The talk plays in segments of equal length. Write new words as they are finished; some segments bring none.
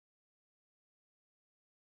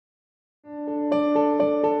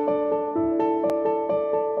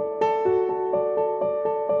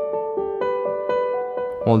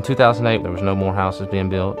Well, in 2008, there was no more houses being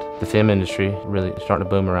built. The film industry really starting to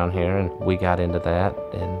boom around here, and we got into that,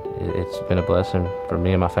 and it's been a blessing for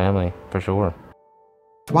me and my family, for sure.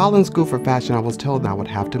 While in school for fashion, I was told I would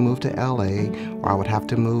have to move to LA or I would have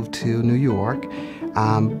to move to New York.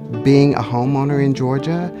 Being a homeowner in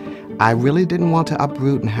Georgia, I really didn't want to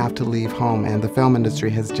uproot and have to leave home, and the film industry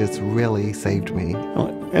has just really saved me.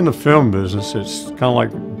 In the film business, it's kind of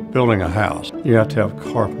like building a house. You have to have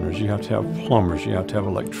carpenters, you have to have plumbers, you have to have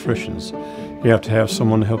electricians, you have to have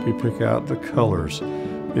someone to help you pick out the colors,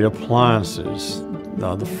 the appliances,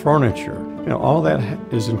 the furniture. You know, all that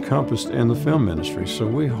is encompassed in the film industry. So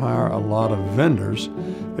we hire a lot of vendors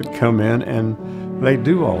that come in and they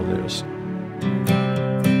do all this.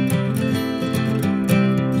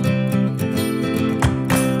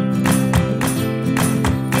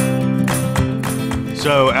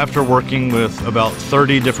 So after working with about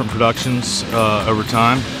 30 different productions over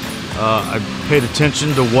time, I paid attention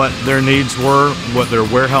to what their needs were, what their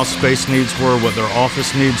warehouse space needs were, what their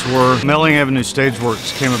office needs were. Melling Avenue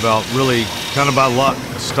Stageworks came about really kind of by luck.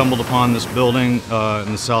 I stumbled upon this building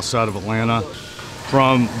in the south side of Atlanta.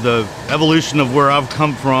 From the evolution of where I've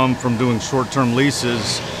come from doing short-term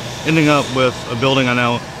leases, ending up with a building I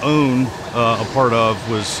now own a part of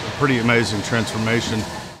was a pretty amazing transformation.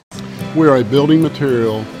 We're a building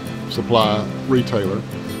material supply retailer,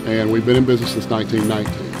 and we've been in business since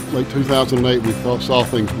 1919. Late 2008, we saw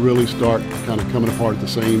things really start kind of coming apart at the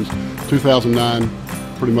seams. 2009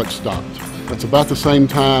 pretty much stopped. That's about the same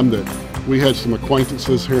time that we had some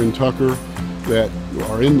acquaintances here in Tucker that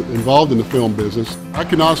are involved in the film business. I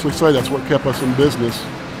can honestly say that's what kept us in business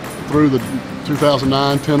through the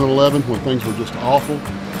 2009, 10, and 11 when things were just awful.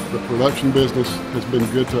 The production business has been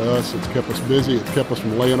good to us. It's kept us busy. It's kept us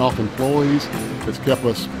from laying off employees. It's kept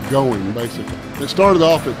us going, basically. It started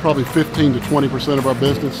off at probably 15 to 20% of our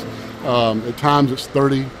business. At times it's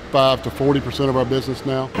 35 to 40% of our business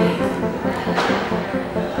now.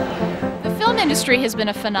 The film industry has been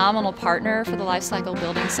a phenomenal partner for the Lifecycle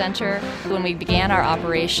Building Center. When we began our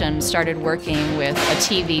operation, started working with a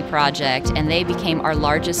TV project, and they became our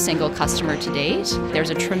largest single customer to date. There's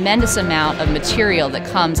a tremendous amount of material that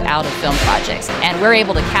comes out of film projects, and we're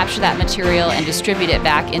able to capture that material and distribute it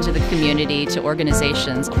back into the community to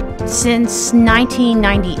organizations. Since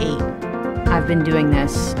 1998, I've been doing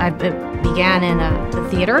this. I began in the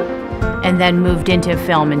theater and then moved into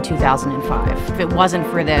film in 2005. If it wasn't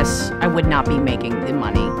for this, I would not be making the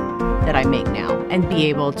money that I make now and be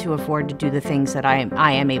able to afford to do the things that I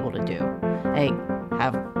am able to do.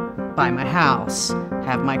 Buy my house,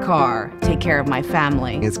 have my car, take care of my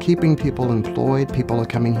family. It's keeping people employed. People are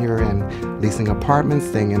coming here and leasing apartments,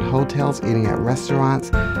 staying in hotels, eating at restaurants.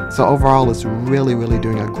 So overall, it's really, really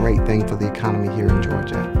doing a great thing for the economy here in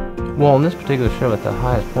Georgia. Well, on this particular show, at the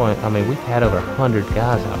highest point, I mean, we've had over 100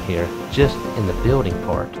 guys out here just in the building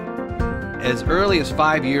part. As early as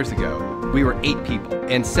 5 years ago, we were 8 people.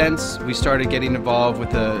 And since we started getting involved with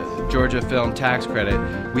the Georgia Film Tax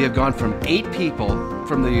Credit, we have gone from 8 people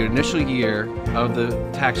from the initial year of the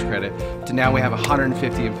tax credit to now we have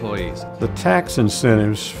 150 employees. The tax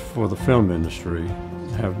incentives for the film industry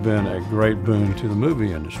have been a great boon to the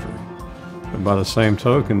movie industry. But by the same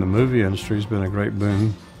token, the movie industry has been a great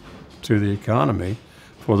boon to the economy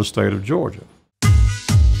for the state of Georgia.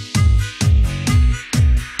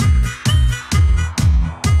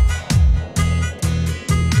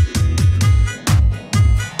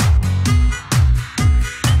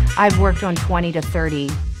 I've worked on 20 to 30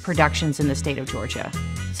 productions in the state of Georgia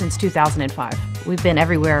since 2005. We've been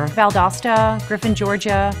everywhere: Valdosta, Griffin,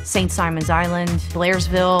 Georgia, St. Simons Island,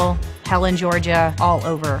 Blairsville, Helen, Georgia, all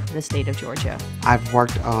over the state of Georgia. I've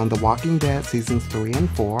worked on The Walking Dead seasons 3 and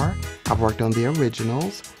 4. I've worked on the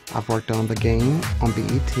originals. I've worked on The Game on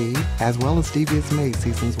BET, as well as Devious Made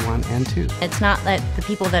seasons 1 and 2. It's not that the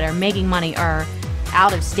people that are making money are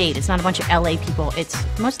out of state. It's not a bunch of LA people. It's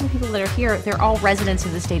most of the people that are here, they're all residents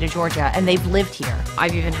of the state of Georgia, and they've lived here.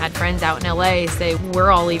 I've even had friends out in LA say, we're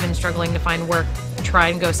all even struggling to find work, try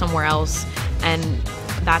and go somewhere else, and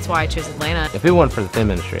that's why I chose Atlanta. If it wasn't for the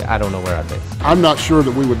film industry, I don't know where I'd be. I'm not sure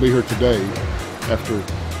that we would be here today after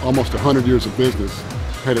almost 100 years of business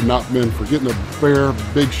had it not been for getting a fair,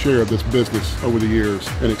 big share of this business over the years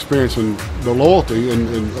and experiencing the loyalty, and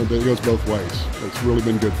it goes both ways. It's really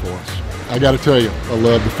been good for us. I got to tell you, I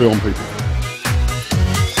love the film people.